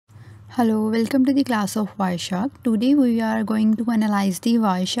Hello, welcome to the class of Wireshark. Today we are going to analyze the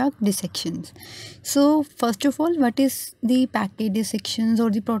Wireshark dissections. So first of all, what is the packet dissections or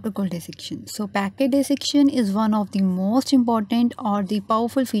the protocol dissection? So packet dissection is one of the most important or the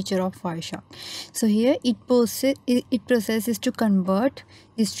powerful feature of Wireshark. So here it processes to convert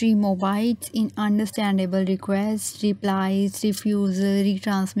the stream of bytes in understandable requests, replies, refusal,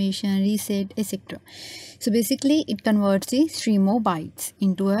 retransmission, reset, etc. So basically it converts the stream of bytes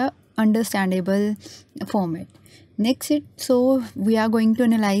into a understandable format. So we are going to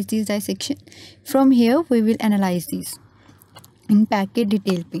analyze this dissection. From here we will analyze these in packet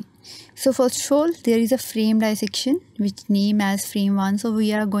detail pane. So first of all, there is a frame dissection which name as frame 1. So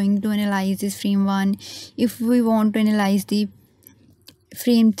we are going to analyze this frame 1. If we want to analyze the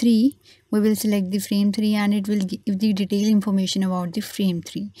frame 3, we will select the frame 3 and it will give the detailed information about the frame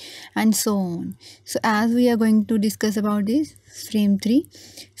 3 and so on. So as we are going to discuss about this frame 3,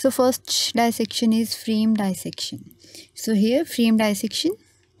 so first dissection is frame dissection. So here frame dissection,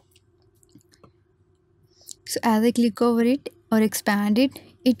 so as I click over it or expand it,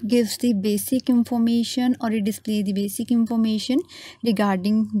 it gives the basic information or it displays the basic information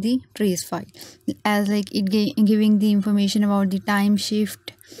regarding the trace file, as like it giving the information about the time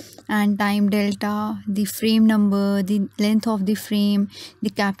shift and time delta, the frame number, the length of the frame, the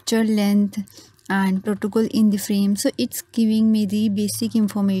capture length and protocol in the frame. So it's giving me the basic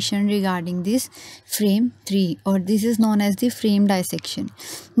information regarding this frame 3, or this is known as the frame dissection.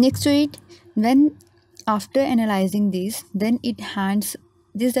 Next to it, when after analyzing this, then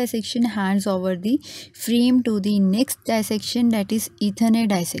this dissection hands over the frame to the next dissection, that is Ethernet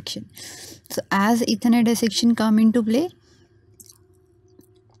dissection. So as Ethernet dissection come into play,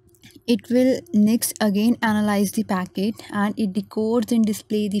 it will next again analyze the packet and it decodes and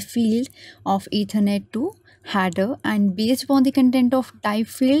display the field of Ethernet to header, and based upon the content of type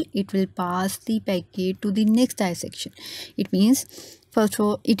field, it will pass the packet to the next dissection. It means first of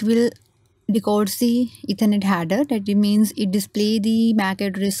all it will decodes the Ethernet header, that means it display the MAC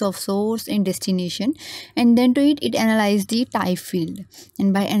address of source and destination, and then to it analyze the type field,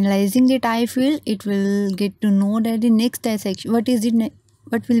 and by analyzing the type field it will get to know that the next dissection,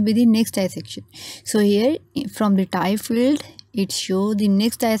 what will be the next dissection. So here from the type field it show the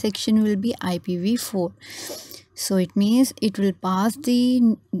next dissection will be IPv4. So it means it will pass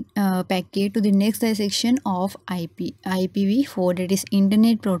the packet to the next dissection of IPv4, that is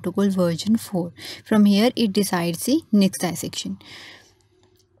Internet Protocol version 4. From here it decides the next dissection.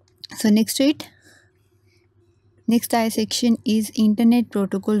 So next to it, next dissection is Internet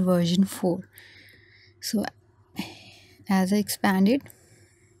Protocol version 4. So as I expanded,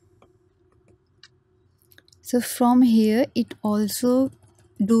 so from here it also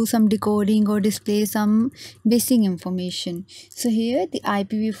do some decoding or display some basic information. So here the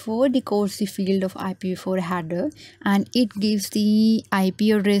IPv4 decodes the field of IPv4 header and it gives the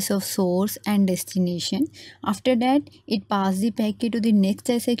IP address of source and destination. After that it passes the packet to the next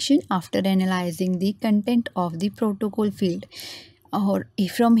dissection after analyzing the content of the protocol field, or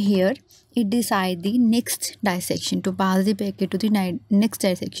from here it decide the next dissection to pass the packet to the next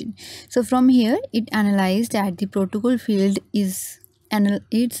dissection. So from here it analyze that the protocol field is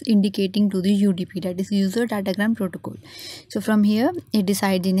it's indicating to the UDP, that is user datagram protocol. So from here it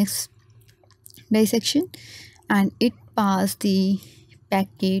decide the next dissection and it pass the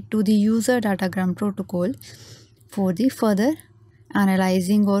packet to the user datagram protocol for the further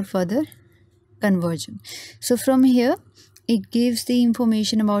analyzing or further conversion. So from here it gives the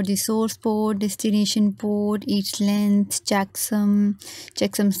information about the source port, destination port, its length, checksum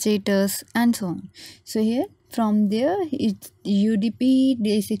status and so on. So here from there it's UDP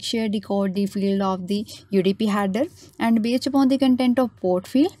dissection decode the field of the UDP header, and based upon the content of port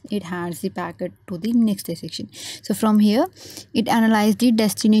field it hands the packet to the next dissection. So from here it analyze the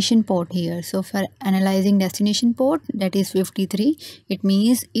destination port here. So for analyzing destination port, that is 53, it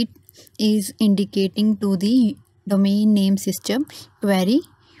means it is indicating to the domain name system query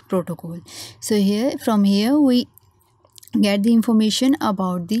protocol. So here from here we get the information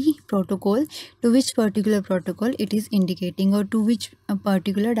about the protocol, to which particular protocol it is indicating or to which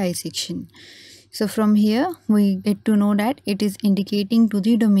particular dissection. So from here we get to know that it is indicating to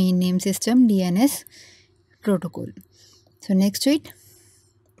the domain name system DNS protocol. So next to it,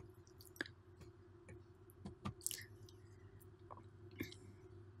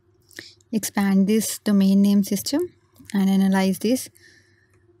 expand this domain name system and analyze this.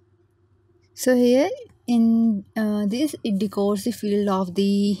 So here in this it decodes the field of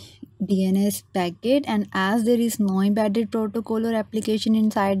the DNS packet, and as there is no embedded protocol or application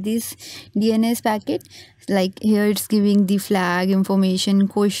inside this DNS packet, like here it's giving the flag information,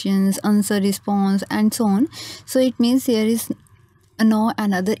 questions, answer, response, and so on. So it means there is no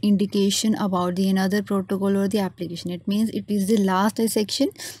another indication about the another protocol or the application. It means it is the last dissection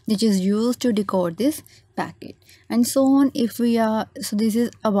which is used to decode this packet, and so on. If we are, so this is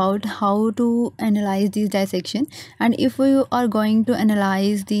about how to analyze this dissection. And if we are going to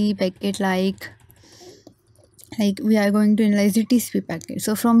analyze the packet, like we are going to analyze the TCP packet,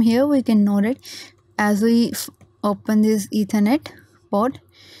 so from here we can know that as we open this Ethernet port,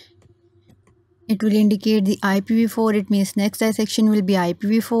 it will indicate the IPv4. It means next dissection will be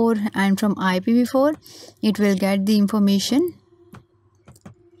IPv4, and from IPv4 it will get the information.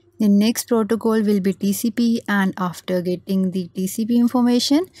 The next protocol will be TCP, and after getting the TCP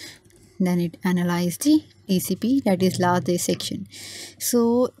information, then it analyze the TCP, that is last dissection.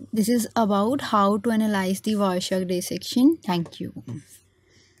 So this is about how to analyze the Wireshark dissection. Thank you.